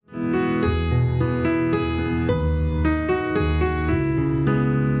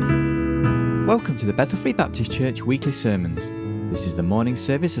Welcome to the Bethel Free Baptist Church weekly sermons. This is the morning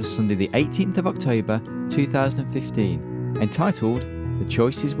service of Sunday the 18th of October 2015, entitled The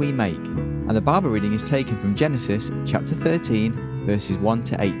Choices We Make, and the Bible reading is taken from Genesis chapter 13 verses 1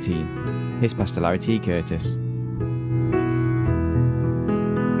 to 18. Here's Pastor Larry T. Curtis.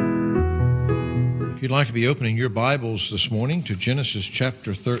 If you'd like to be opening your Bibles this morning to Genesis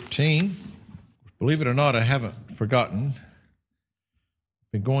chapter 13, believe it or not, I haven't forgotten.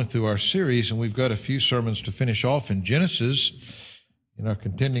 Been going through our series, and we've got a few sermons to finish off in Genesis in our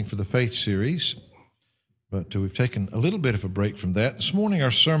Contending for the Faith series, but we've taken a little bit of a break from that. This morning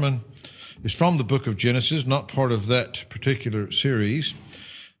our sermon is from the book of Genesis, not part of that particular series,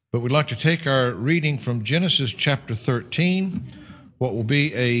 but we'd like to take our reading from Genesis chapter 13, what will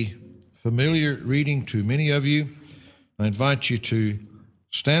be a familiar reading to many of you. I invite you to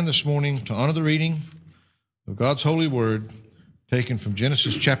stand this morning to honor the reading of God's holy word, taken from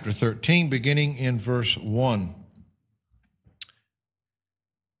Genesis chapter 13, beginning in verse 1.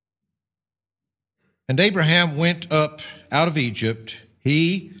 And Abraham went up out of Egypt,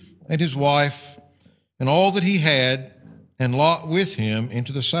 he and his wife, and all that he had, and Lot with him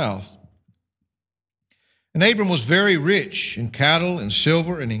into the south. And Abram was very rich in cattle and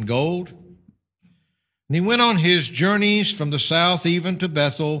silver and in gold. And he went on his journeys from the south even to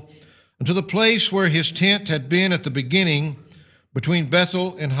Bethel, unto the place where his tent had been at the beginning, between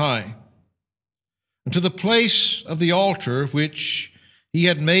Bethel and Hai, and to the place of the altar which he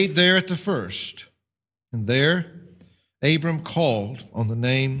had made there at the first. And there Abram called on the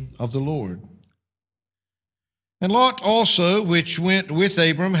name of the Lord. And Lot also, which went with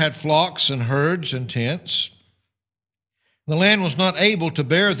Abram, had flocks and herds and tents. The land was not able to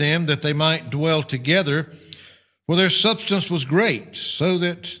bear them, that they might dwell together, for their substance was great, so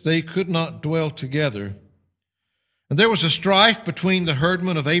that they could not dwell together. And there was a strife between the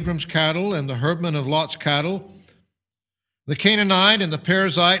herdmen of Abram's cattle and the herdmen of Lot's cattle. The Canaanite and the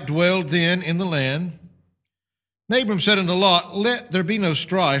Perizzite dwelled then in the land. And Abram said unto Lot, Let there be no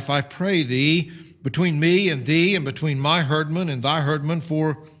strife, I pray thee, between me and thee, and between my herdmen and thy herdmen,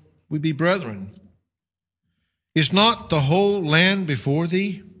 for we be brethren. Is not the whole land before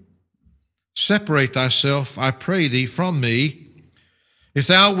thee? Separate thyself, I pray thee, from me. If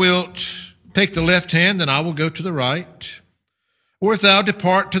thou wilt take the left hand, then I will go to the right. Or if thou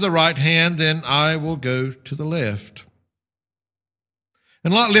depart to the right hand, then I will go to the left.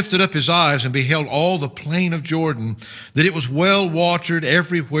 And Lot lifted up his eyes and beheld all the plain of Jordan, that it was well watered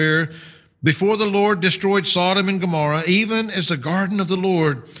everywhere, before the Lord destroyed Sodom and Gomorrah, even as the garden of the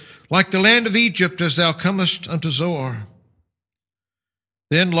Lord, like the land of Egypt, as thou comest unto Zoar.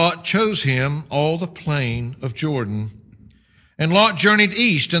 Then Lot chose him all the plain of Jordan. And Lot journeyed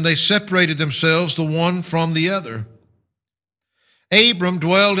east, and they separated themselves the one from the other. Abram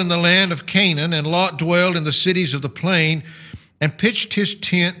dwelled in the land of Canaan, and Lot dwelled in the cities of the plain, and pitched his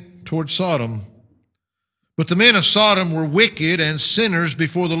tent toward Sodom. But the men of Sodom were wicked and sinners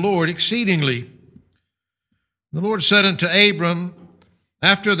before the Lord exceedingly. The Lord said unto Abram,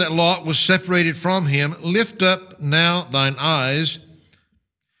 after that Lot was separated from him, Lift up now thine eyes,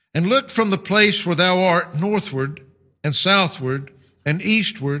 and look from the place where thou art northward, and southward, and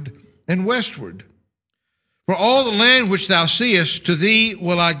eastward, and westward. For all the land which thou seest, to thee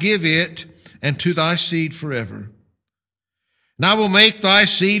will I give it, and to thy seed forever. And I will make thy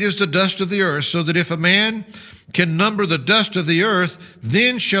seed as the dust of the earth, so that if a man can number the dust of the earth,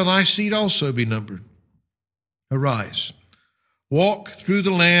 then shall thy seed also be numbered. Arise, walk through the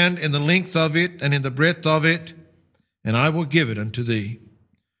land in the length of it, and in the breadth of it, and I will give it unto thee.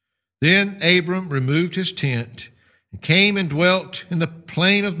 Then Abram removed his tent, and came and dwelt in the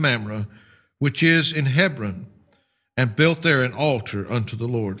plain of Mamre, which is in Hebron, and built there an altar unto the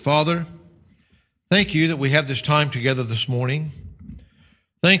Lord. Father, thank you that we have this time together this morning.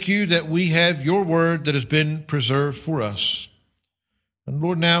 Thank you that we have your word that has been preserved for us. And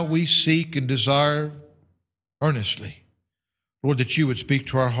Lord, now we seek and desire earnestly, Lord, that you would speak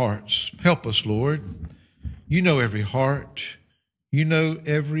to our hearts. Help us, Lord. You know every heart. You know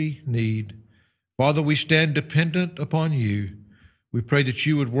every need. Father, we stand dependent upon you. We pray that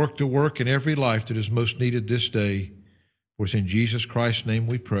you would work the work in every life that is most needed this day. For it's in Jesus Christ's name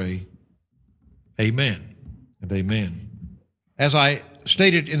we pray. Amen and amen. As I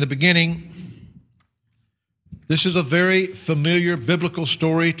stated in the beginning, this is a very familiar biblical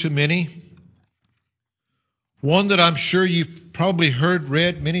story to many. One that I'm sure you've probably heard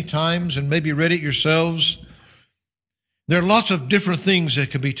read many times and maybe read it yourselves. There are lots of different things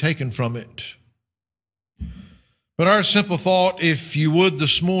that can be taken from it. But our simple thought, if you would,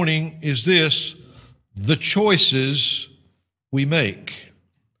 this morning is this: the choices we make.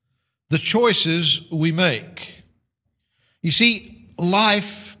 the choices we make. You see,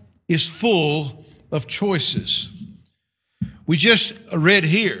 life is full of choices. We just read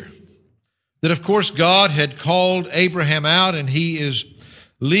here that, of course, God had called Abraham out, and he's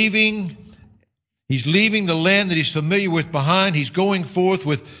leaving the land that he's familiar with behind. He's going forth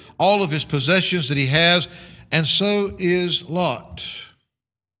with all of his possessions that he has, and so is Lot.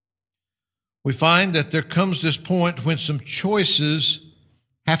 We find that there comes this point when some choices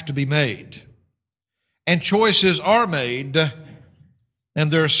have to be made. And choices are made,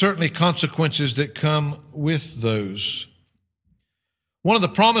 and there are certainly consequences that come with those. One of the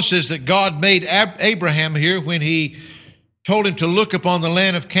promises that God made Abraham here when he told him to look upon the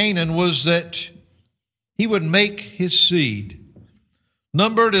land of Canaan was that he would make his seed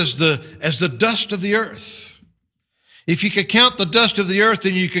numbered as the dust of the earth. If you could count the dust of the earth,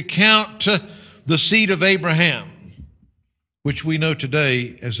 then you could count the seed of Abraham, which we know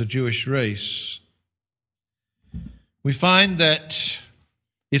today as the Jewish race. We find that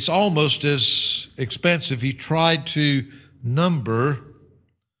it's almost as expensive. He tried to number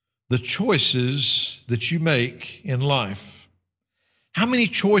the choices that you make in life. How many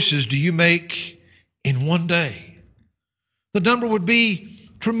choices do you make in one day? The number would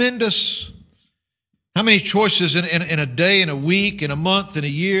be tremendous. How many choices in a day, in a week, in a month, in a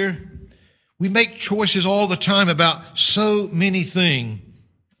year? We make choices all the time about so many things.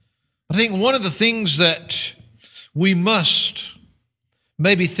 I think one of the things that we must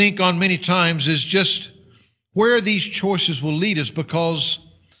maybe think on many times is just where these choices will lead us, because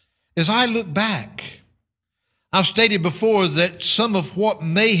as I look back, I've stated before that some of what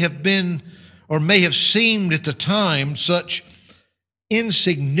may have been or may have seemed at the time such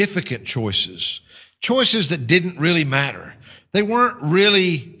insignificant choices that didn't really matter. They weren't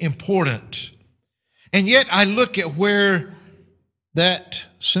really important. And yet I look at where that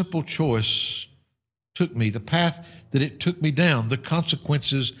simple choice took me, the path that it took me down, the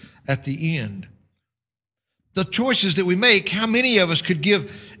consequences at the end. The choices that we make, how many of us could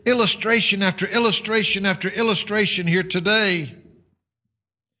give illustration after illustration after illustration here today?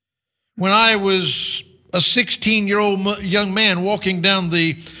 When I was a 16-year-old young man walking down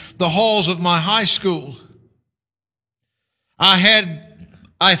the halls of my high school,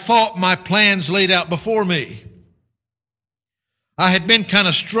 I thought my plans laid out before me. I had been kind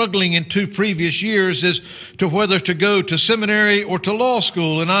of struggling in 2 previous years as to whether to go to seminary or to law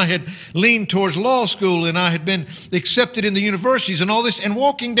school, and I had leaned towards law school, and I had been accepted in the universities and all this, and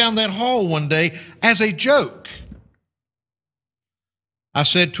walking down that hall one day as a joke, I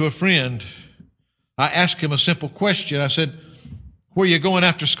said to a friend, I asked him a simple question. I said, "Where are you going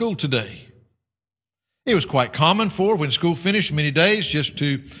after school today?" It was quite common for, when school finished, many days just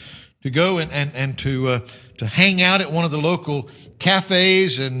to go and to hang out at one of the local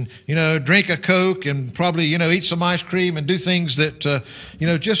cafes and, drink a Coke and probably, eat some ice cream and do things that,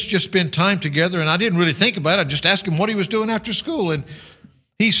 just spend time together. And I didn't really think about it. I just asked him what he was doing after school. And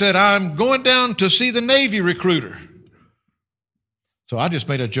he said, "I'm going down to see the Navy recruiter." So I just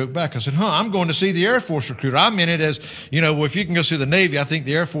made a joke back. I said, "I'm going to see the Air Force recruiter." I meant it as, well, if you can go see the Navy, I think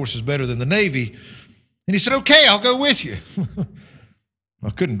the Air Force is better than the Navy. And he said, "Okay, I'll go with you." I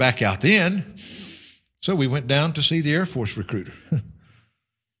couldn't back out then. So we went down to see the Air Force recruiter.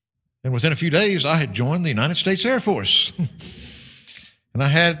 And within a few days, I had joined the United States Air Force. And I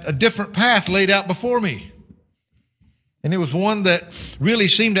had a different path laid out before me. And it was one that really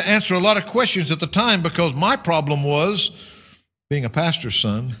seemed to answer a lot of questions at the time, because my problem was, being a pastor's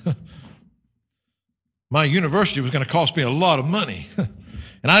son, my university was going to cost me a lot of money.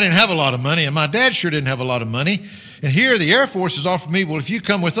 And I didn't have a lot of money, and my dad sure didn't have a lot of money. And here the Air Force has offered me, well, if you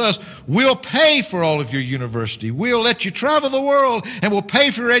come with us, we'll pay for all of your university. We'll let you travel the world, and we'll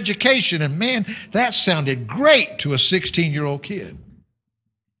pay for your education. And man, that sounded great to a 16-year-old kid.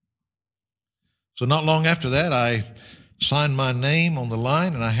 So not long after that, I signed my name on the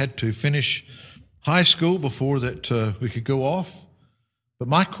line, and I had to finish high school before that we could go off. But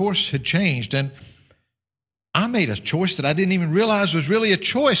my course had changed, and I made a choice that I didn't even realize was really a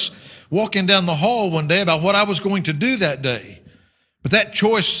choice walking down the hall one day about what I was going to do that day. But that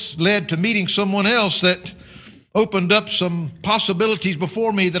choice led to meeting someone else that opened up some possibilities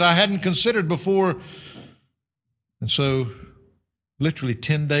before me that I hadn't considered before. And so literally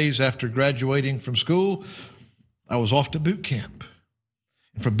 10 days after graduating from school, I was off to boot camp.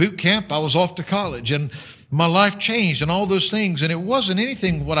 And from boot camp, I was off to college, and my life changed and all those things. And it wasn't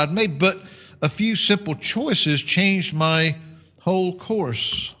anything what I'd made, but a few simple choices changed my whole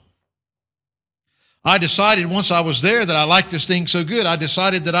course. I decided once I was there that I liked this thing so good, I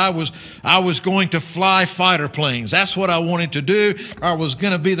decided that I was going to fly fighter planes. That's what I wanted to do. I was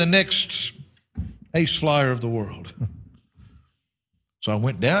going to be the next ace flyer of the world. So I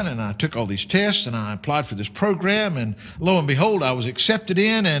went down and I took all these tests and I applied for this program, and lo and behold, I was accepted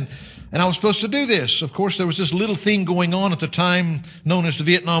in, and I was supposed to do this. Of course, there was this little thing going on at the time known as the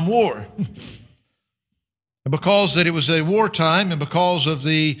Vietnam War. And because that it was a wartime and because of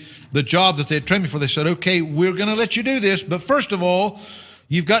the job that they had trained me for, they said, okay, we're going to let you do this, but first of all,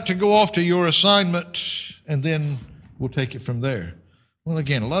 you've got to go off to your assignment, and then we'll take it from there. Well,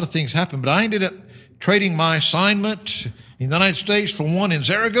 again, a lot of things happened, but I ended up trading my assignment in the United States for one in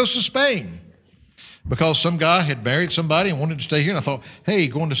Zaragoza, Spain, because some guy had married somebody and wanted to stay here, and I thought, hey,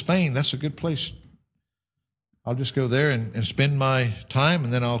 going to Spain, that's a good place. I'll just go there and spend my time,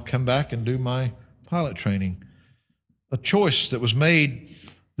 and then I'll come back and do my pilot training. A choice that was made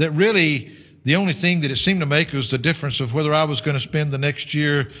that really the only thing that it seemed to make was the difference of whether I was going to spend the next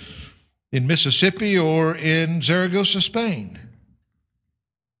year in Mississippi or in Zaragoza, Spain.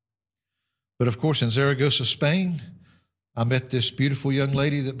 But of course, in Zaragoza, Spain, I met this beautiful young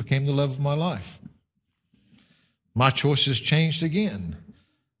lady that became the love of my life. My choices changed again.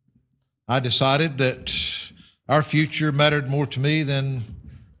 I decided that our future mattered more to me than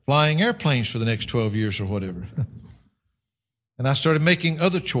flying airplanes for the next 12 years or whatever. And I started making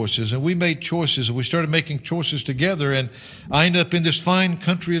other choices, and we made choices, and we started making choices together, and I ended up in this fine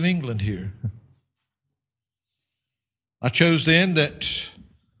country of England here. I chose then that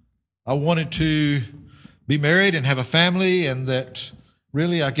I wanted to be married and have a family, and that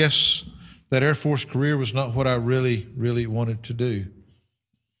really, I guess, that Air Force career was not what I really, really wanted to do.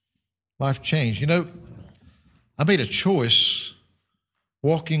 Life changed. You know, I made a choice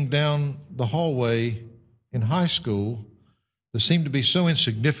walking down the hallway in high school that seemed to be so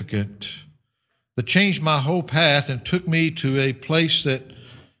insignificant, that changed my whole path and took me to a place that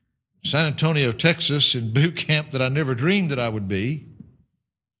San Antonio, Texas, in boot camp that I never dreamed that I would be.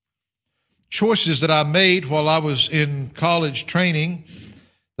 Choices that I made while I was in college training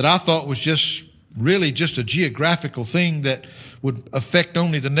that I thought was just really just a geographical thing that would affect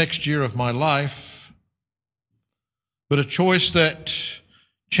only the next year of my life, but a choice that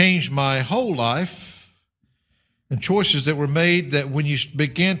changed my whole life, and choices that were made that when you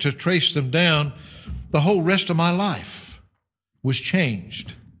began to trace them down, the whole rest of my life was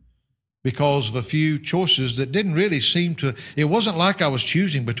changed because of a few choices that didn't really seem to, it wasn't like I was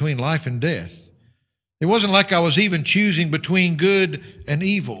choosing between life and death. It wasn't like I was even choosing between good and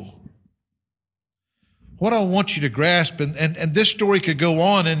evil. What I want you to grasp, and this story could go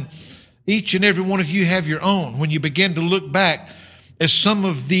on, and each and every one of you have your own, when you begin to look back as some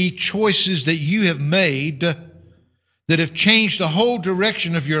of the choices that you have made that have changed the whole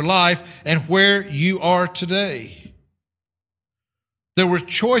direction of your life and where you are today. There were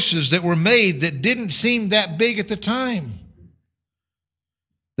choices that were made that didn't seem that big at the time,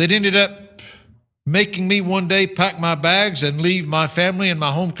 that ended up making me one day pack my bags and leave my family and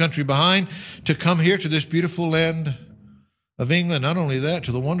my home country behind to come here to this beautiful land of England. Not only that,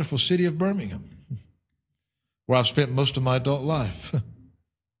 to the wonderful city of Birmingham, where I've spent most of my adult life.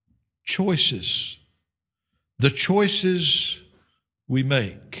 Choices. The choices we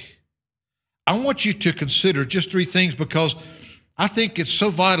make. I want you to consider just three things, because I think it's so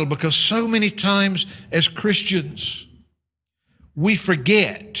vital, because so many times as Christians, we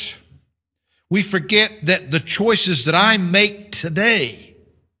forget that the choices that I make today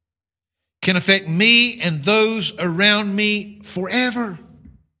can affect me and those around me forever.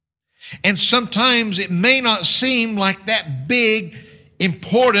 And sometimes it may not seem like that big,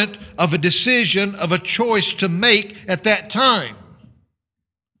 important of a decision, of a choice to make at that time.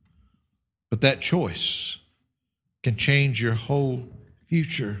 But that choice can change your whole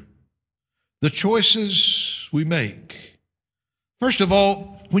future. The choices we make. First of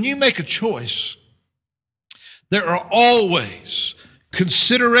all, when you make a choice, there are always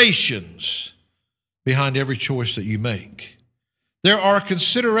considerations behind every choice that you make. There are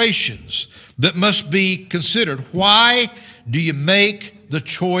considerations that must be considered. Why do you make the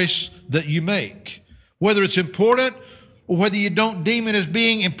choice that you make? Whether it's important or whether you don't deem it as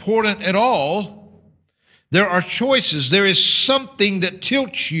being important at all, there are choices. There is something that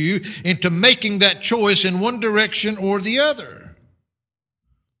tilts you into making that choice in one direction or the other.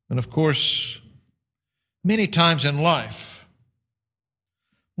 And of course, many times in life,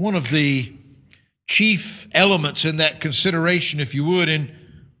 one of the chief elements in that consideration, if you would, in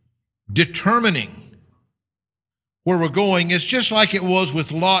determining where we're going is just like it was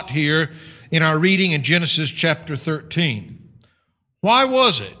with Lot here in our reading in Genesis chapter 13. Why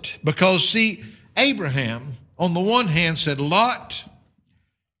was it? Because, see, Abraham, on the one hand, said, Lot,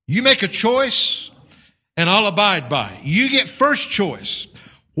 you make a choice and I'll abide by it. You get first choice.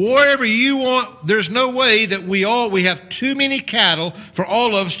 Wherever you want, there's no way that we have too many cattle for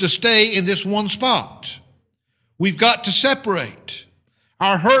all of us to stay in this one spot. We've got to separate.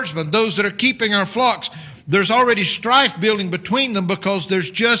 Our herdsmen, those that are keeping our flocks, there's already strife building between them because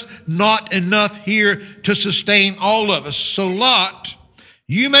there's just not enough here to sustain all of us. So Lot,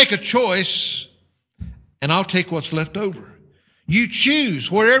 you make a choice and I'll take what's left over. You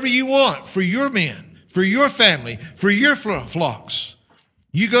choose wherever you want for your men, for your family, for your flocks.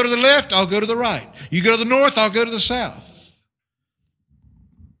 You go to the left, I'll go to the right. You go to the north, I'll go to the south.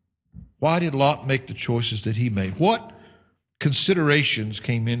 Why did Lot make the choices that he made? What considerations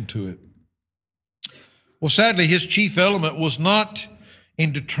came into it? Well, sadly, his chief element was not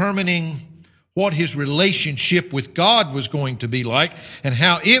in determining what his relationship with God was going to be like and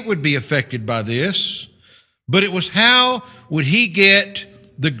how it would be affected by this, but it was how would he get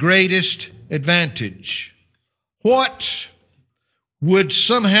the greatest advantage? What would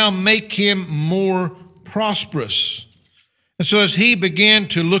somehow make him more prosperous? And so as he began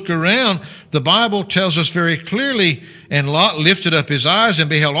to look around, the Bible tells us very clearly, and Lot lifted up his eyes and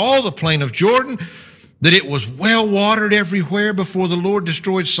beheld all the plain of Jordan, that it was well watered everywhere before the Lord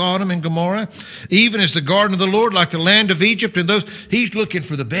destroyed Sodom and Gomorrah, even as the garden of the Lord, like the land of Egypt, and those, he's looking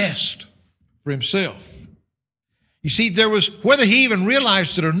for the best for himself. You see, there was, whether he even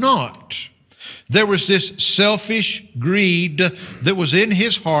realized it or not, there was this selfish greed that was in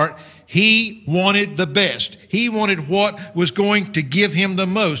his heart. He wanted the best. He wanted what was going to give him the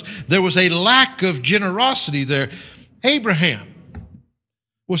most. There was a lack of generosity there. Abraham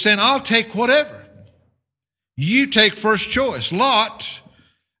was saying, I'll take whatever. You take first choice. Lot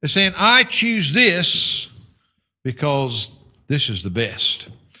is saying, I choose this because this is the best.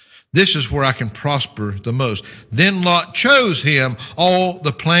 This is where I can prosper the most. Then Lot chose him all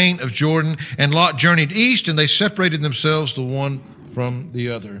the plain of Jordan, and Lot journeyed east, and they separated themselves the one from the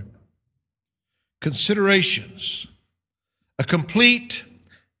other. Considerations. A complete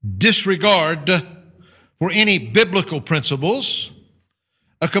disregard for any biblical principles.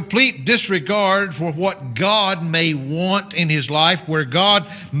 A complete disregard for what God may want in his life, where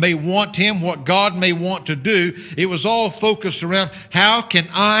God may want him, what God may want to do. It was all focused around, how can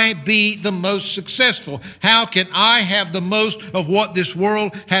I be the most successful? How can I have the most of what this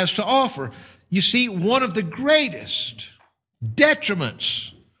world has to offer? You see, one of the greatest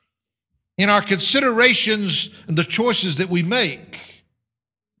detriments in our considerations and the choices that we make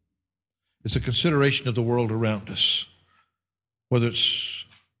is the consideration of the world around us. Whether it's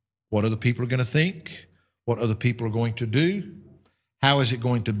what other people are going to think, what other people are going to do, how is it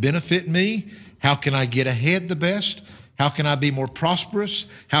going to benefit me, how can I get ahead the best, how can I be more prosperous,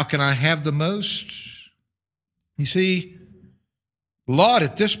 how can I have the most. You see, Lot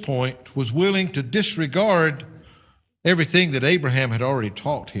at this point was willing to disregard everything that Abraham had already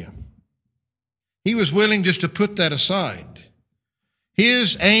taught him. He was willing just to put that aside.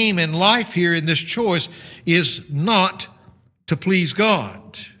 His aim in life here in this choice is not to please God.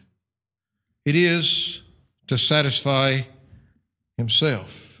 It is to satisfy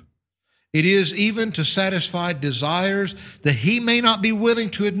himself. It is even to satisfy desires that he may not be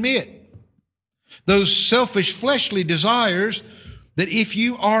willing to admit. Those selfish fleshly desires that if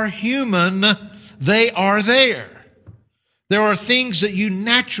you are human, they are there. There are things that you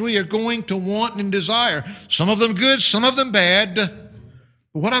naturally are going to want and desire. Some of them good, some of them bad.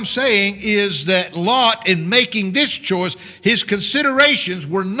 What I'm saying is that Lot, in making this choice, his considerations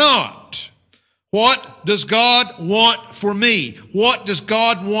were not, what does God want for me? What does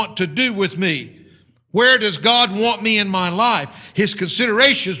God want to do with me? Where does God want me in my life? His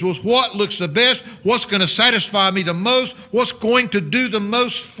considerations was what looks the best, what's going to satisfy me the most, what's going to do the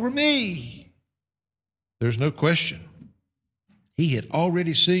most for me. There's no question. He had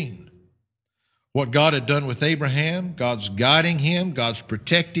already seen what God had done with Abraham. God's guiding him, God's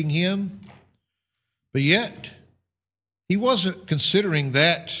protecting him. But yet, he wasn't considering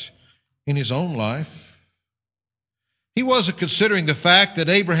that in his own life. He wasn't considering the fact that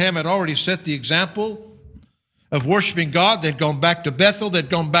Abraham had already set the example of worshiping God. They'd gone back to Bethel.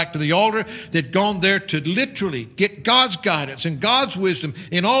 They'd gone back to the altar. They'd gone there to literally get God's guidance and God's wisdom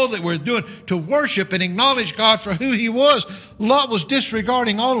in all that we're doing, to worship and acknowledge God for who he was. Lot was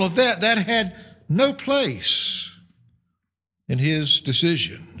disregarding all of that. That had no place in his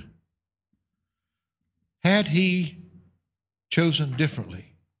decision. Had he chosen differently,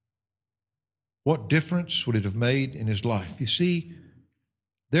 what difference would it have made in his life? You see,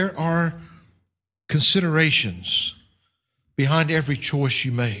 there are considerations behind every choice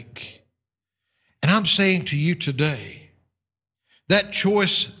you make. And I'm saying to you today, that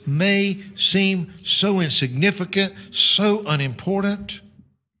choice may seem so insignificant, so unimportant.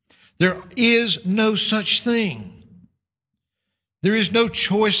 There is no such thing. There is no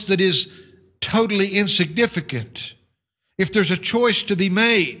choice that is totally insignificant. If there's a choice to be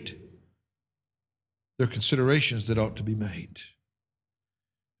made, there are considerations that ought to be made.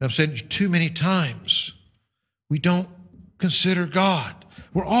 And I've said too many times, we don't consider God.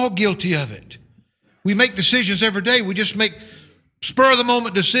 We're all guilty of it. We make decisions every day. We just make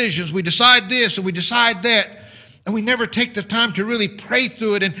spur-of-the-moment decisions. We decide this and we decide that, and we never take the time to really pray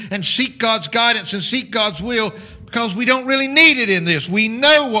through it and seek God's guidance and seek God's will, because we don't really need it in this. We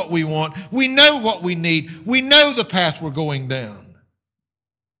know what we want. We know what we need. We know the path we're going down.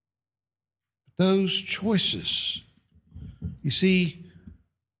 Those choices, you see,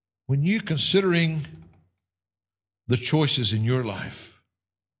 when you're considering the choices in your life,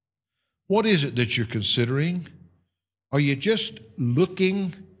 what is it that you're considering? Are you just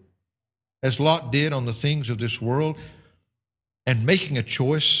looking, as Lot did, on the things of this world and making a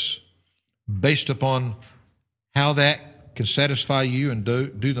choice based upon how that can satisfy you and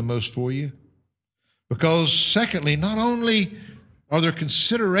do the most for you? Because secondly, not only are there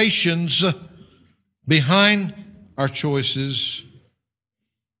considerations behind our choices,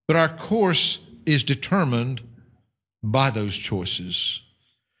 but our course is determined by those choices.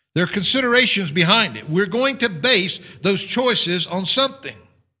 There are considerations behind it. We're going to base those choices on something.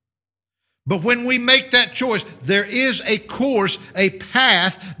 But when we make that choice, there is a course, a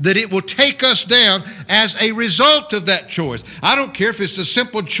path that it will take us down as a result of that choice. I don't care if it's the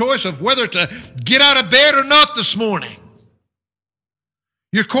simple choice of whether to get out of bed or not this morning.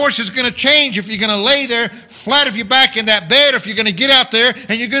 Your course is going to change if you're going to lay there flat of your back in that bed, or if you're going to get out there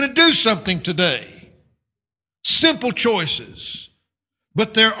and you're going to do something today. Simple choices.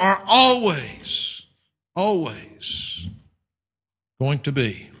 But there are always going to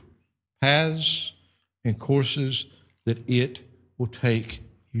be paths and courses that it will take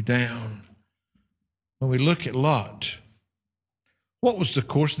you down. When we look at Lot, what was the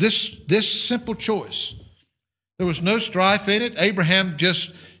course? This simple choice. There was no strife in it. Abraham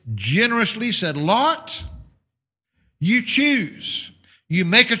just generously said, Lot, you choose. You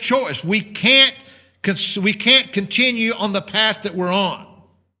make a choice. We can't continue on the path that we're on.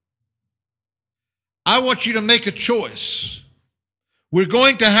 I want you to make a choice. We're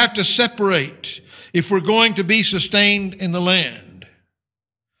going to have to separate if we're going to be sustained in the land.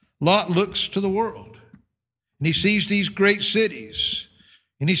 Lot looks to the world, and he sees these great cities,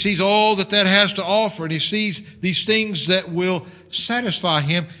 and he sees all that has to offer, and he sees these things that will satisfy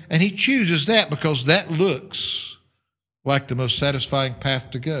him, and he chooses that because that looks like the most satisfying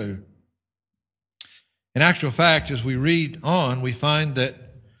path to go. In actual fact, as we read on, we find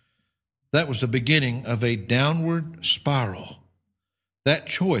that was the beginning of a downward spiral. That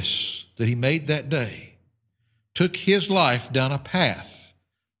choice that he made that day took his life down a path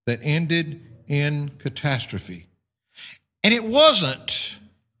that ended in catastrophe. And it wasn't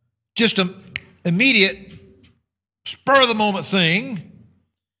just an immediate, spur-of-the-moment thing.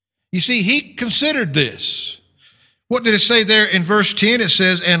 You see, he considered this. What did it say there in verse 10? It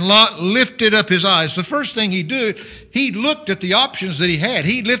says, and Lot lifted up his eyes. The first thing he did, he looked at the options that he had.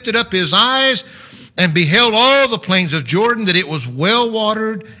 He lifted up his eyes and beheld all the plains of Jordan, that it was well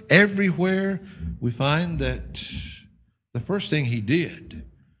watered everywhere. We find that the first thing he did,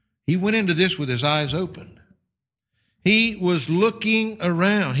 he went into this with his eyes open. He was looking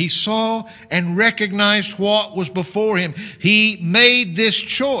around. He saw and recognized what was before him. He made this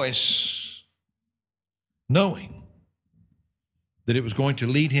choice knowing that it was going to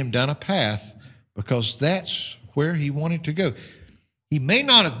lead him down a path, because that's where he wanted to go. He may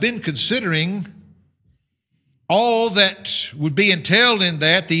not have been considering all that would be entailed in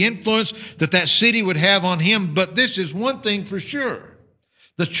that, the influence that city would have on him, but this is one thing for sure.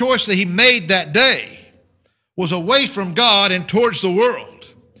 The choice that he made that day was away from God and towards the world.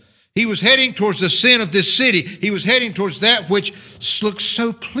 He was heading towards the sin of this city. He was heading towards that which looks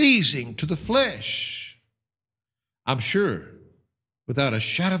so pleasing to the flesh. I'm sure, without a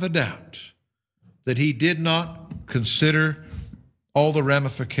shadow of a doubt, that he did not consider all the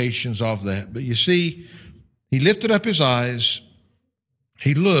ramifications of that. But you see, he lifted up his eyes,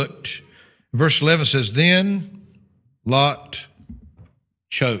 he looked. Verse 11 says, then Lot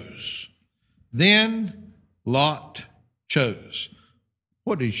chose. Then Lot chose.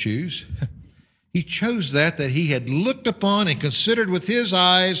 What did he choose? He chose that he had looked upon and considered with his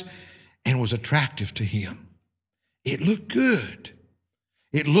eyes and was attractive to him. It looked good.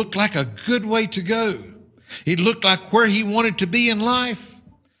 It looked like a good way to go. It looked like where he wanted to be in life.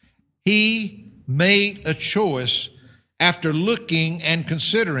 He made a choice after looking and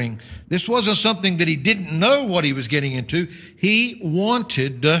considering. This wasn't something that he didn't know what he was getting into. He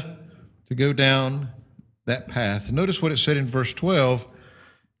wanted to go down that path. And notice what it said in verse 12.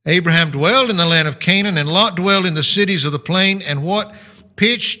 Abraham dwelled in the land of Canaan, and Lot dwelled in the cities of the plain, and what?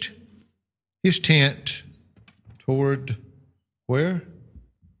 Pitched his tent toward where?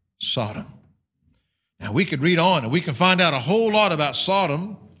 Sodom. Now we could read on and we can find out a whole lot about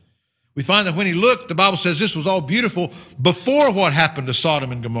Sodom. We find that when he looked, the Bible says this was all beautiful before what happened to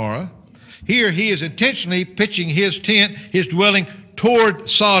Sodom and Gomorrah. Here he is intentionally pitching his tent, his dwelling toward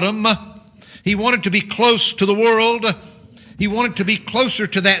Sodom. He wanted to be close to the world. He wanted to be closer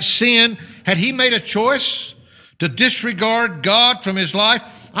to that sin. Had he made a choice to disregard God from his life?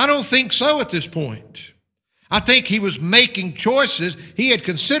 I don't think so at this point. I think he was making choices. He had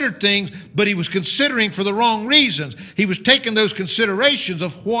considered things, but he was considering for the wrong reasons. He was taking those considerations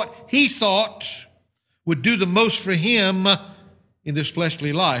of what he thought would do the most for him in this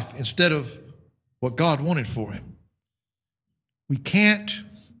fleshly life instead of what God wanted for him. We can't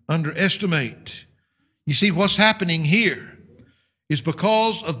underestimate. You see, what's happening here is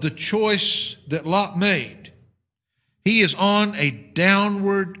because of the choice that Lot made. He is on a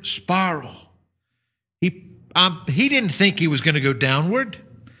downward spiral. He didn't think he was going to go downward.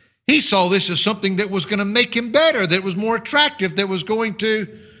 He saw this as something that was going to make him better, that was more attractive, that was going to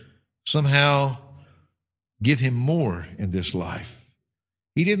somehow give him more in this life.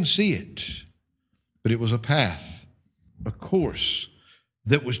 He didn't see it, but it was a path, a course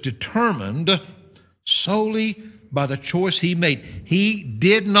that was determined solely by the choice he made. He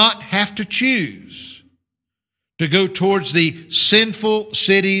did not have to choose to go towards the sinful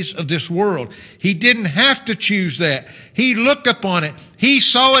cities of this world. He didn't have to choose that. He looked upon it. He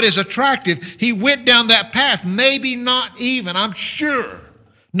saw it as attractive. He went down that path. Maybe not even, I'm sure.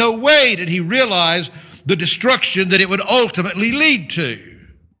 No way did he realize the destruction that it would ultimately lead to.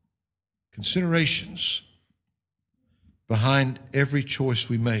 Considerations behind every choice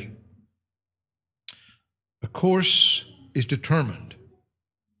we make. A course is determined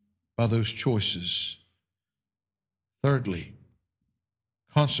by those choices. Thirdly,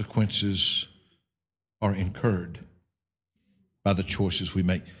 consequences are incurred by the choices we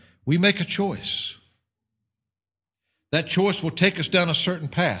make. We make a choice. That choice will take us down a certain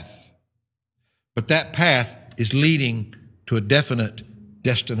path, but that path is leading to a definite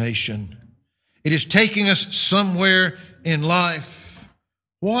destination. It is taking us somewhere in life.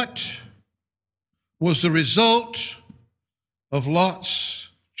 What was the result of Lot's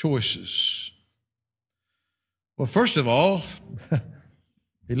choices? Well, first of all,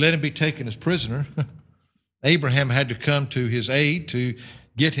 he let him be taken as prisoner. Abraham had to come to his aid to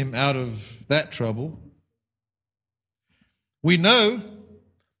get him out of that trouble. We know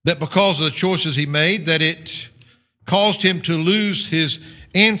that because of the choices he made, that it caused him to lose his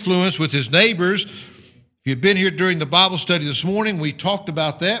influence with his neighbors. If you've been here during the Bible study this morning, we talked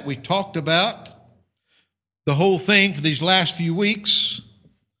about that. We talked about the whole thing for these last few weeks,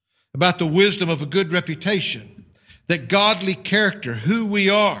 about the wisdom of a good reputation. That godly character, who we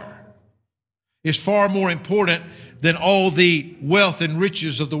are, is far more important than all the wealth and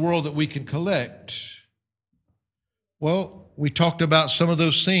riches of the world that we can collect. Well, we talked about some of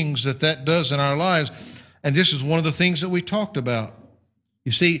those things that does in our lives, and this is one of the things that we talked about.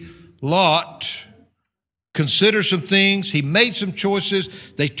 You see, Lot considered some things. He made some choices.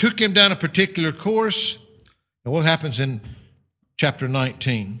 They took him down a particular course. And what happens in chapter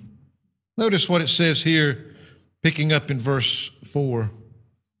 19? Notice what it says here, picking up in verse 4.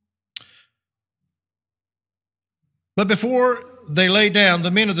 But before they lay down,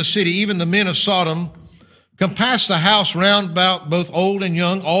 the men of the city, even the men of Sodom, compassed the house round about, both old and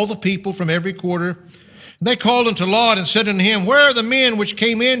young, all the people from every quarter. They called unto Lot and said unto him, Where are the men which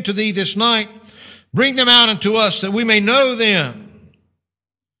came in to thee this night? Bring them out unto us, that we may know them.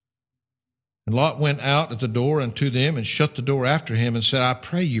 And Lot went out at the door unto them, and shut the door after him, and said, I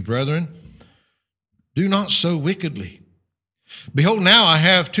pray you, brethren, do not so wickedly. Behold, now I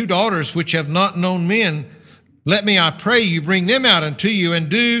have 2 daughters which have not known men. Let me, I pray you, bring them out unto you, and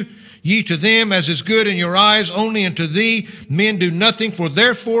do ye to them as is good in your eyes. Only unto thee men do nothing, for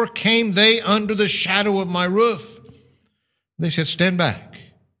therefore came they under the shadow of my roof. They said, Stand back.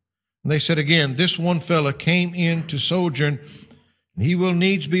 And they said again, This one fellow came in to sojourn, and he will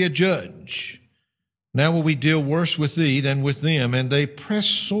needs be a judge. Now will we deal worse with thee than with them. And they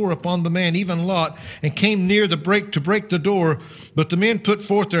pressed sore upon the man, even Lot, and came near to break the door. But the men put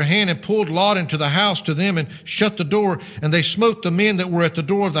forth their hand and pulled Lot into the house to them and shut the door. And they smote the men that were at the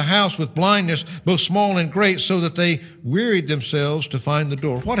door of the house with blindness, both small and great, so that they wearied themselves to find the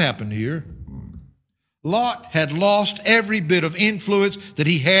door. What happened here? Lot had lost every bit of influence that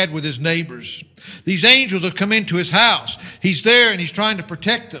he had with his neighbors. These angels have come into his house. He's there and he's trying to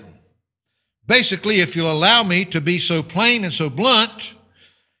protect them. Basically, if you'll allow me to be so plain and so blunt,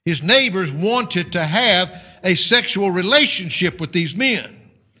 his neighbors wanted to have a sexual relationship with these men.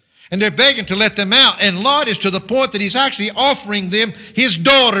 And they're begging to let them out. And Lot is to the point that he's actually offering them his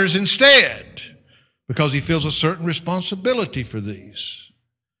daughters instead, because he feels a certain responsibility for these.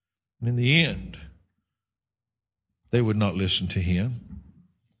 And in the end, they would not listen to him.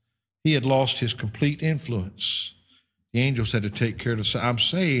 He had lost his complete influence. The angels had to take care of the... I'm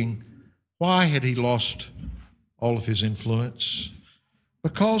saying, why had he lost all of his influence?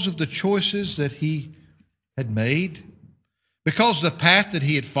 Because of the choices that he had made, because of the path that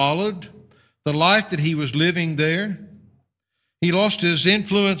he had followed, the life that he was living there. He lost his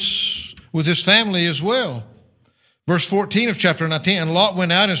influence with his family as well. Verse 14 of chapter 19, and Lot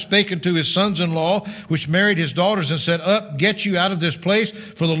went out and spake unto his sons-in-law, which married his daughters, and said, Up, get you out of this place,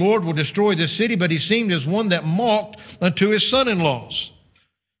 for the Lord will destroy this city. But he seemed as one that mocked unto his son-in-laws.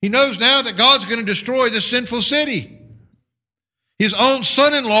 He knows now that God's going to destroy this sinful city. His own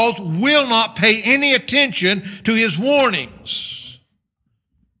son-in-laws will not pay any attention to his warnings.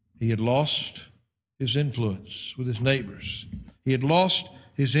 He had lost his influence with his neighbors. He had lost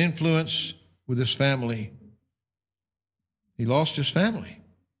his influence with his family. He lost his family.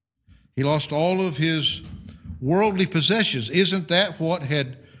 He lost all of his worldly possessions. Isn't that what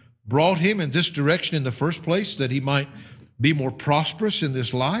had brought him in this direction in the first place, that he might be more prosperous in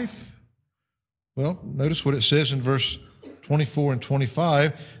this life? Well, notice what it says in verse 24 and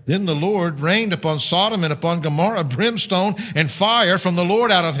 25. Then the Lord rained upon Sodom and upon Gomorrah brimstone and fire from the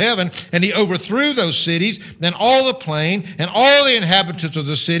Lord out of heaven, and he overthrew those cities and all the plain and all the inhabitants of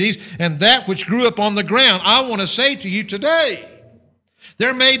the cities and that which grew up on the ground. I want to say to you today,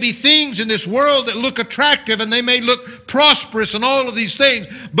 there may be things in this world that look attractive and they may look prosperous and all of these things,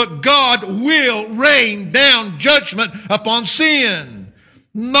 but God will rain down judgment upon sin.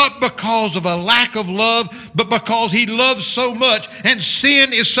 Not because of a lack of love, but because he loves so much, and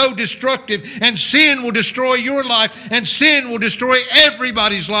sin is so destructive, and sin will destroy your life, and sin will destroy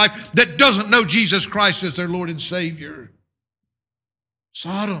everybody's life that doesn't know Jesus Christ as their Lord and Savior.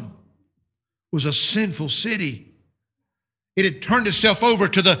 Sodom was a sinful city. It had turned itself over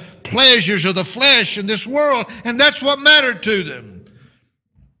to the pleasures of the flesh in this world, and that's what mattered to them.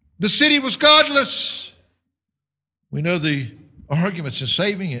 The city was godless. We know the arguments in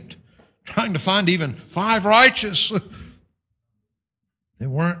saving it, trying to find even 5 righteous. They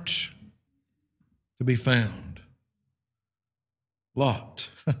weren't to be found. Lot.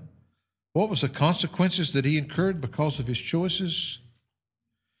 What was the consequences that he incurred because of his choices?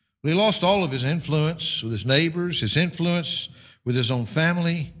 Well, he lost all of his influence with his neighbors, his influence with his own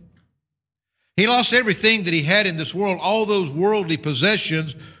family. He lost everything that he had in this world. All those worldly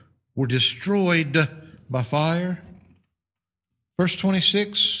possessions were destroyed by fire. Verse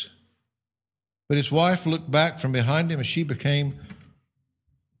 26, but his wife looked back from behind him, and she became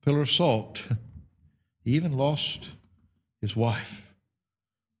a pillar of salt. He even lost his wife,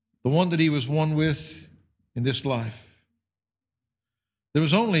 the one that he was one with in this life. There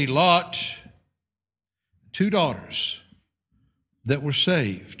was only Lot, 2 daughters that were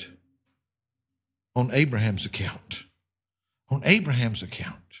saved on Abraham's account. On Abraham's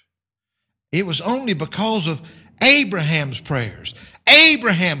account. It was only because of Abraham's prayers,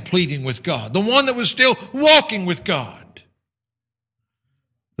 Abraham pleading with God, the one that was still walking with God,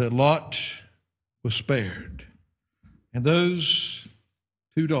 that Lot was spared. And those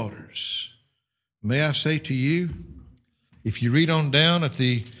 2 daughters, may I say to you, if you read on down at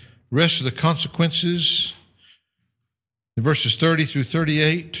the rest of the consequences, in verses 30 through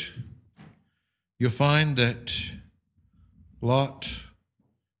 38, you'll find that Lot,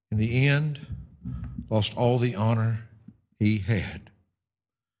 in the end, lost all the honor he had.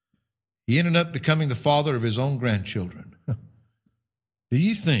 He ended up becoming the father of his own grandchildren. Do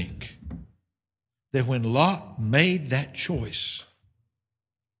you think that when Lot made that choice,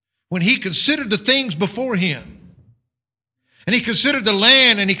 when he considered the things before him, and he considered the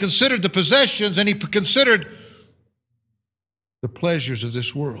land, and he considered the possessions, and he considered the pleasures of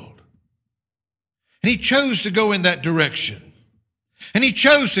this world, and he chose to go in that direction, and he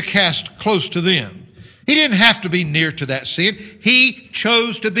chose to cast close to them, he didn't have to be near to that sin. He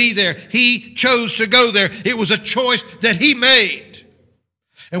chose to be there. He chose to go there. It was a choice that he made.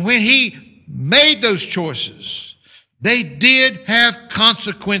 And when he made those choices, they did have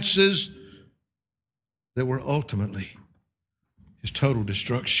consequences that were ultimately his total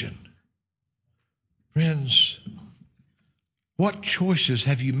destruction. Friends, what choices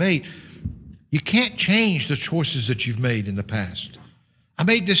have you made? You can't change the choices that you've made in the past. I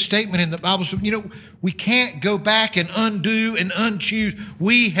made this statement in the Bible. So, we can't go back and undo and unchoose.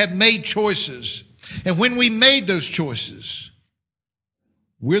 We have made choices. And when we made those choices,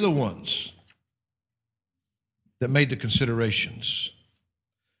 we're the ones that made the considerations.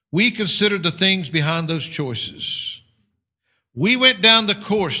 We considered the things behind those choices. We went down the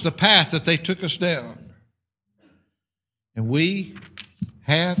course, the path that they took us down. And we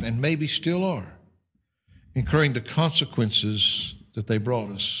have and maybe still are incurring the consequences that they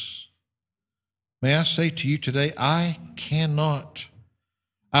brought us. May I say to you today, I cannot.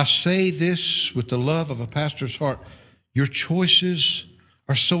 I say this with the love of a pastor's heart. Your choices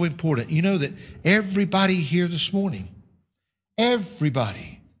are so important. You know that everybody here this morning,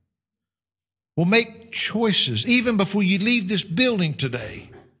 everybody will make choices even before you leave this building today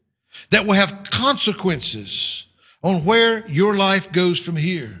that will have consequences on where your life goes from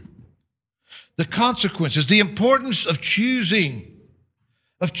here. The consequences, the importance of choosing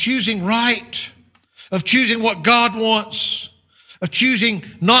right, of choosing what God wants, of choosing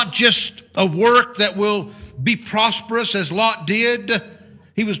not just a work that will be prosperous as Lot did.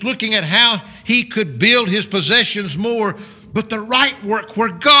 He was looking at how he could build his possessions more, but the right work where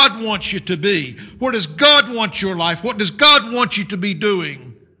God wants you to be. Where does God want your life? What does God want you to be doing?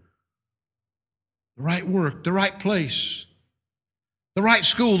 The right work, the right place, the right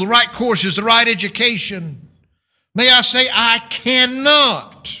school, the right courses, the right education. May I say, I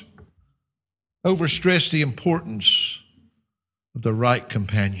cannot overstress the importance of the right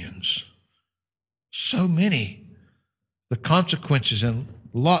companions. So many, the consequences in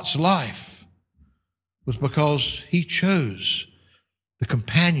Lot's life was because he chose the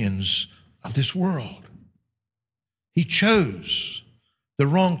companions of this world. He chose the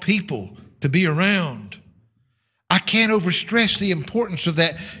wrong people to be around. I can't overstress the importance of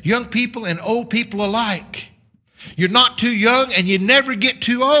that. Young people and old people alike. You're not too young and you never get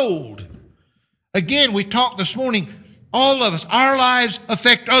too old. Again, we talked this morning, all of us, our lives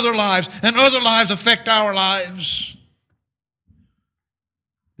affect other lives and other lives affect our lives.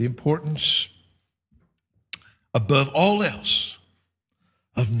 The importance, above all else,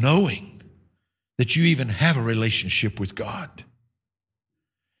 of knowing that you even have a relationship with God.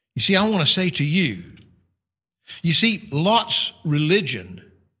 You see, I want to say to you, Lot's religion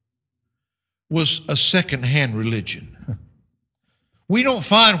was a second-hand religion. We don't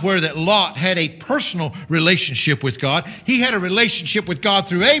find where that Lot had a personal relationship with God. He had a relationship with God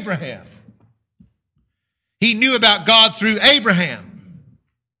through Abraham. He knew about God through Abraham.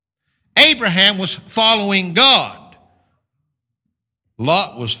 Abraham was following God.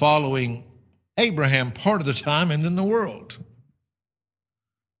 Lot was following Abraham part of the time and then the world.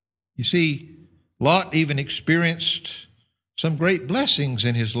 You see, Lot even experienced some great blessings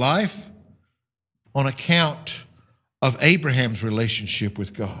in his life on account of Abraham's relationship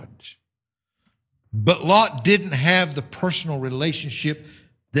with God. But Lot didn't have the personal relationship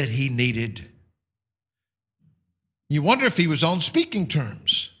that he needed. You wonder if he was on speaking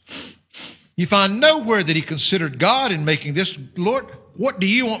terms. You find nowhere that he considered God in making this. Lord, what do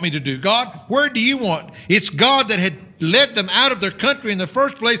you want me to do? God, where do you want? It's God that had led them out of their country in the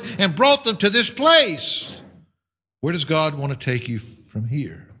first place and brought them to this place. Where does God want to take you from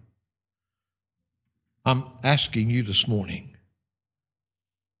here? I'm asking you this morning.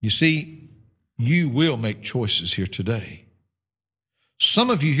 You see, you will make choices here today.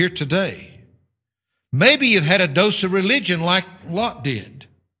 Some of you here today, maybe you've had a dose of religion like Lot did.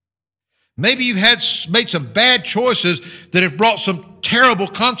 Maybe you've made some bad choices that have brought some terrible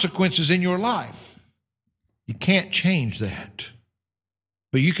consequences in your life. You can't change that.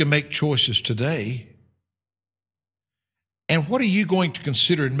 But you can make choices today. And what are you going to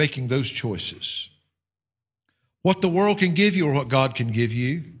consider in making those choices? What the world can give you or what God can give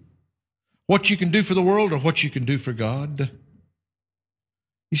you? What you can do for the world or what you can do for God?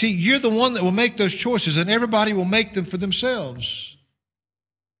 You see, you're the one that will make those choices, and everybody will make them for themselves.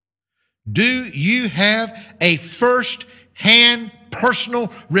 Do you have a first-hand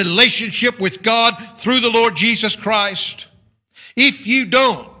personal relationship with God through the Lord Jesus Christ? If you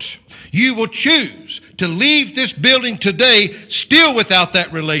don't, you will choose to leave this building today still without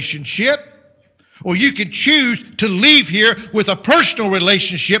that relationship. Or you can choose to leave here with a personal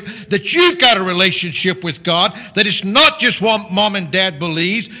relationship, that you've got a relationship with God, that it's not just what mom and dad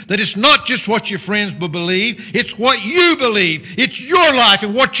believes, that it's not just what your friends believe, it's what you believe. It's your life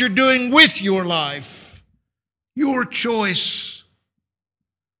and what you're doing with your life. Your choice.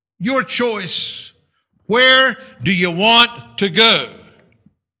 Your choice. Where do you want to go?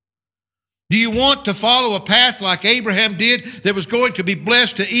 Do you want to follow a path like Abraham did that was going to be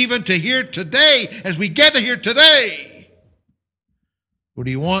blessed to even to here today as we gather here today? Or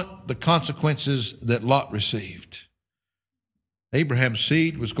do you want the consequences that Lot received? Abraham's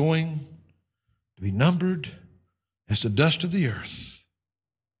seed was going to be numbered as the dust of the earth.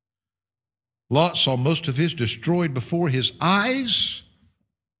 Lot saw most of his destroyed before his eyes,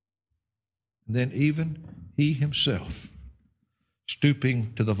 and then even he himself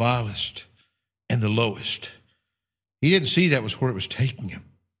stooping to the vilest and the lowest. He didn't see that was where it was taking him,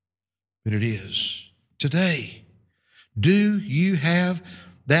 but it is today. Do you have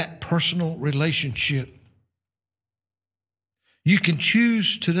that personal relationship? You can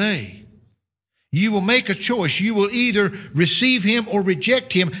choose today. You will make a choice. You will either receive him or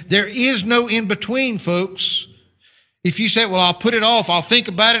reject him. There is no in between, folks. If you say, well, I'll put it off, I'll think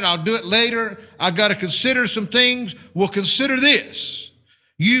about it, I'll do it later, I've got to consider some things, well, consider this.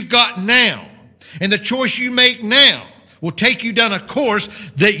 You've got now, and the choice you make now will take you down a course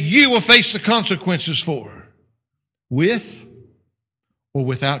that you will face the consequences for, with or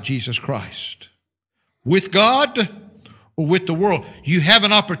without Jesus Christ, with God or with the world. You have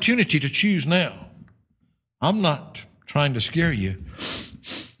an opportunity to choose now. I'm not trying to scare you.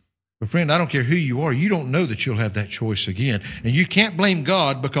 But friend, I don't care who you are. You don't know that you'll have that choice again. And you can't blame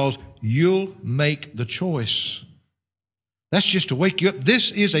God because you'll make the choice. That's just to wake you up. This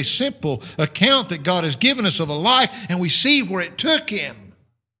is a simple account that God has given us of a life, and we see where it took him.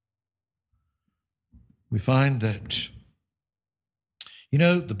 We find that,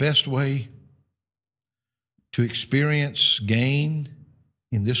 the best way to experience gain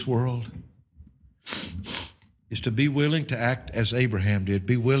in this world is to be willing to act as Abraham did.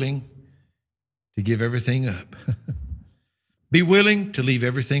 Be willing to give everything up. Be willing to leave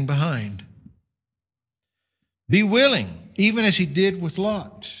everything behind. Be willing, even as he did with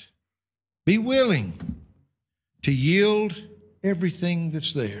Lot, be willing to yield everything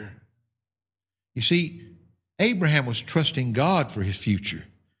that's there. You see, Abraham was trusting God for his future.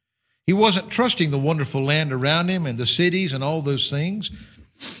 He wasn't trusting the wonderful land around him and the cities and all those things.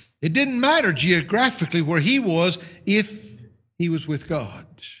 It didn't matter geographically where he was if he was with God.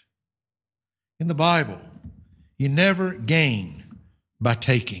 In the Bible, you never gain by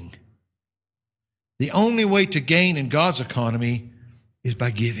taking. The only way to gain in God's economy is by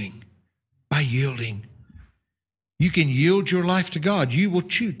giving, by yielding. You can yield your life to God. You will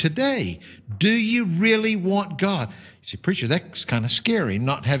choose today. Do you really want God? You say, preacher, that's kind of scary,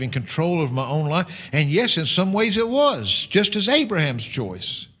 not having control of my own life. And yes, in some ways it was, just as Abraham's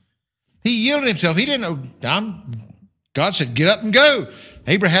choice. He yielded himself. He didn't know. God said, get up and go.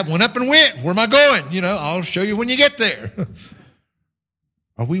 Abraham went up and went. Where am I going? I'll show you when you get there.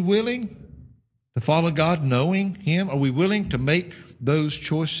 Are we willing to follow God knowing him? Are we willing to make those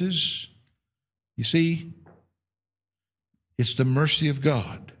choices? You see, it's the mercy of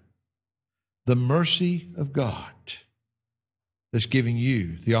God. The mercy of God that's giving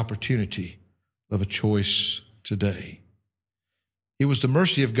you the opportunity of a choice today. It was the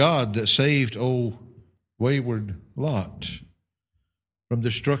mercy of God that saved old wayward Lot from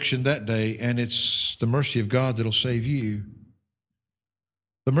destruction that day, and it's the mercy of God that'll save you.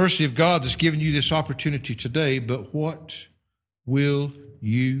 The mercy of God that's given you this opportunity today, but what will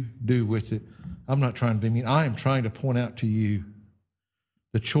you do with it? I'm not trying to be mean. I am trying to point out to you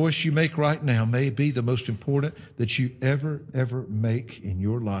the choice you make right now may be the most important that you ever make in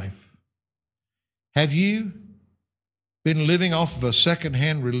your life. Have you been living off of a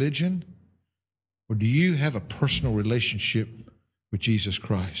secondhand religion, or do you have a personal relationship with Jesus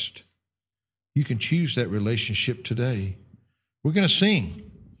Christ? You can choose that relationship today. We're going to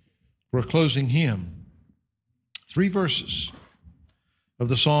sing for a closing hymn 3 verses of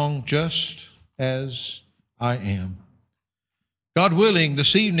the song, Just As I Am. God willing,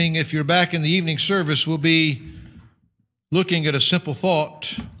 this evening, if you're back in the evening service, we'll be looking at a simple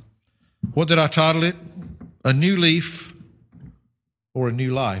thought. What did I title it? A new leaf or a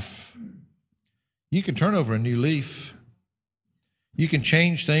new life. You can turn over a new leaf. You can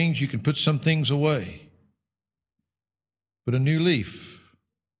change things. You can put some things away. But a new leaf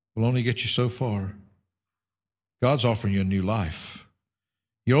will only get you so far. God's offering you a new life.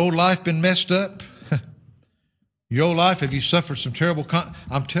 Your old life been messed up? Your old life, have you suffered some terrible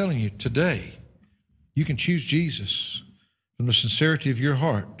I'm telling you, today, you can choose Jesus from the sincerity of your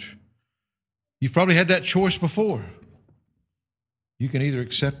heart. You've probably had that choice before. You can either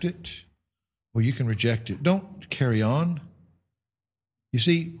accept it or you can reject it. Don't carry on. You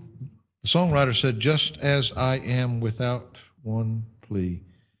see, the songwriter said, just as I am without one plea.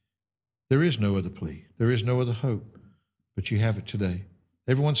 There is no other plea. There is no other hope, but you have it today.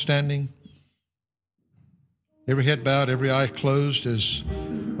 Everyone standing, Every head bowed, every eye closed as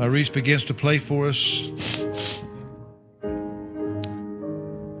Maurice begins to play for us.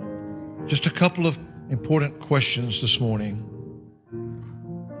 Just a couple of important questions this morning.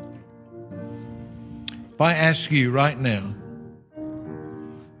 If I ask you right now,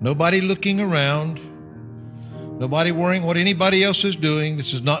 nobody looking around, nobody worrying what anybody else is doing,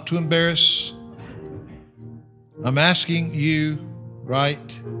 this is not to embarrass. I'm asking you right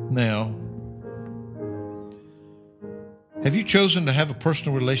now, have you chosen to have a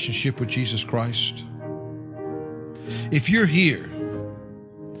personal relationship with Jesus Christ? If you're here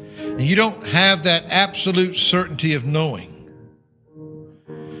and you don't have that absolute certainty of knowing,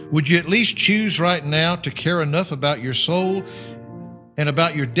 would you at least choose right now to care enough about your soul and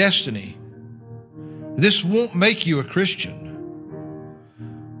about your destiny? This won't make you a Christian,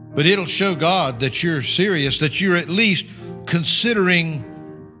 but it'll show God that you're serious, that you're at least considering,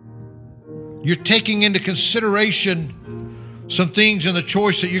 you're taking into consideration some things in the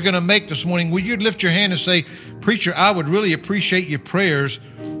choice that you're going to make this morning. Will you lift your hand and say, "Preacher, I would really appreciate your prayers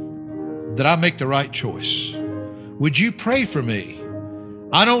that I make the right choice. Would you pray for me?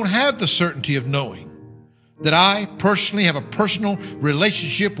 I don't have the certainty of knowing that I personally have a personal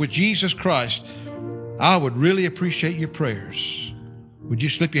relationship with Jesus Christ. I would really appreciate your prayers." Would you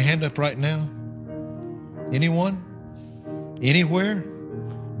slip your hand up right now? Anyone? Anywhere?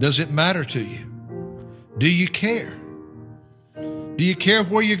 Does it matter to you? Do you care? Do you care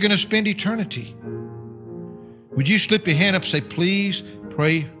where you're going to spend eternity? Would you slip your hand up and say, "Please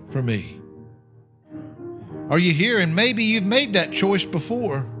pray for me"? Are you here and maybe you've made that choice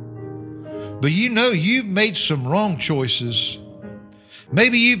before, but you know you've made some wrong choices.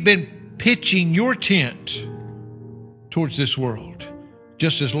 Maybe you've been pitching your tent towards this world,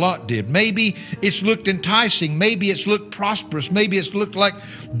 just as Lot did. Maybe it's looked enticing. Maybe it's looked prosperous. Maybe it's looked like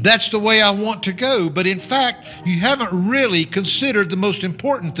that's the way I want to go. But in fact, you haven't really considered the most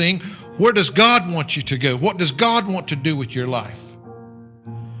important thing. Where does God want you to go? What does God want to do with your life?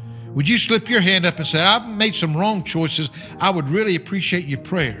 Would you slip your hand up and say, "I've made some wrong choices. I would really appreciate your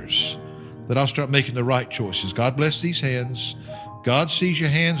prayers that I'll start making the right choices." God bless these hands. God sees your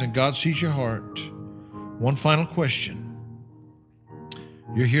hands and God sees your heart. One final question.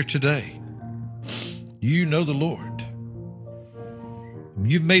 You're here today. You know the Lord.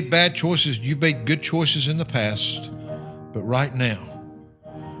 You've made bad choices. You've made good choices in the past. But right now,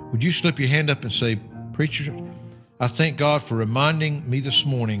 would you slip your hand up and say, "Preacher, I thank God for reminding me this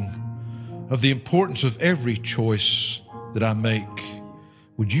morning of the importance of every choice that I make.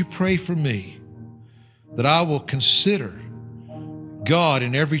 Would you pray for me that I will consider God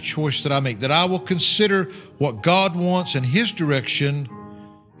in every choice that I make, that I will consider what God wants and His direction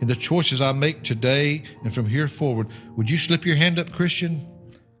in the choices I make today and from here forward"? Would you slip your hand up, Christian?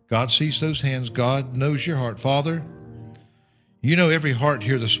 God sees those hands. God knows your heart. Father, you know every heart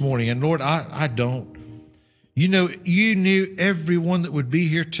here this morning. And Lord, I don't. You know, you knew everyone that would be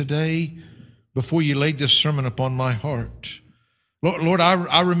here today before you laid this sermon upon my heart. Lord,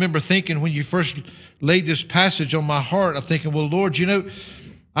 I remember thinking when you first laid this passage on my heart, I'm thinking, well, Lord, you know,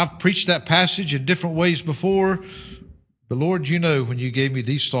 I've preached that passage in different ways before. But Lord, you know, when you gave me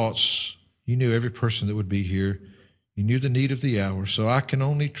these thoughts, you knew every person that would be here. You knew the need of the hour. So I can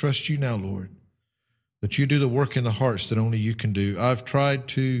only trust you now, Lord, that you do the work in the hearts that only you can do. I've tried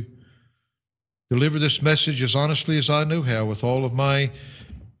to deliver this message as honestly as I know how with all of my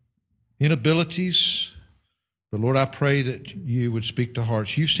inabilities. But Lord, I pray that you would speak to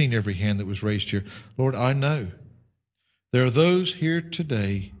hearts. You've seen every hand that was raised here. Lord, I know there are those here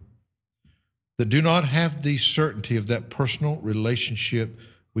today that do not have the certainty of that personal relationship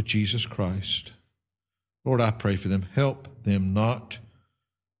with Jesus Christ. Lord, I pray for them. Help them not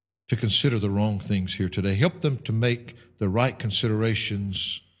to consider the wrong things here today. Help them to make the right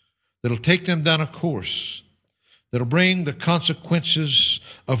considerations that'll take them down a course that'll bring the consequences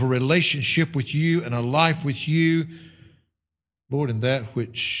of a relationship with you and a life with you, Lord, in that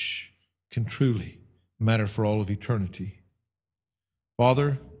which can truly matter for all of eternity.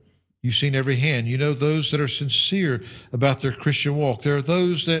 Father, you've seen every hand. You know those that are sincere about their Christian walk. There are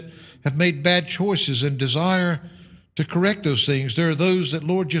those that have made bad choices and desire to correct those things. There are those that,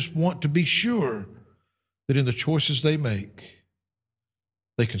 Lord, just want to be sure that in the choices they make,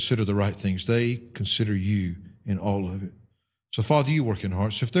 they consider the right things. They consider you in all of it. So, Father, you work in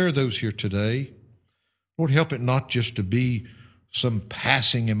hearts. If there are those here today, Lord, help it not just to be some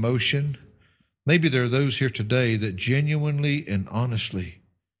passing emotion. Maybe there are those here today that genuinely and honestly,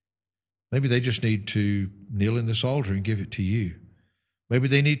 maybe they just need to kneel in this altar and give it to you. Maybe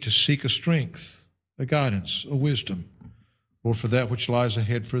they need to seek a strength, a guidance, a wisdom, Lord, for that which lies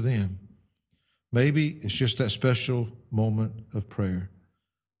ahead for them. Maybe it's just that special moment of prayer.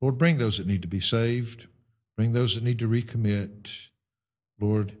 Lord, bring those that need to be saved. Bring those that need to recommit.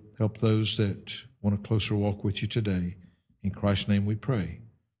 Lord, help those that want a closer walk with you today. In Christ's name we pray.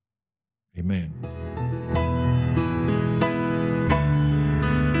 Amen.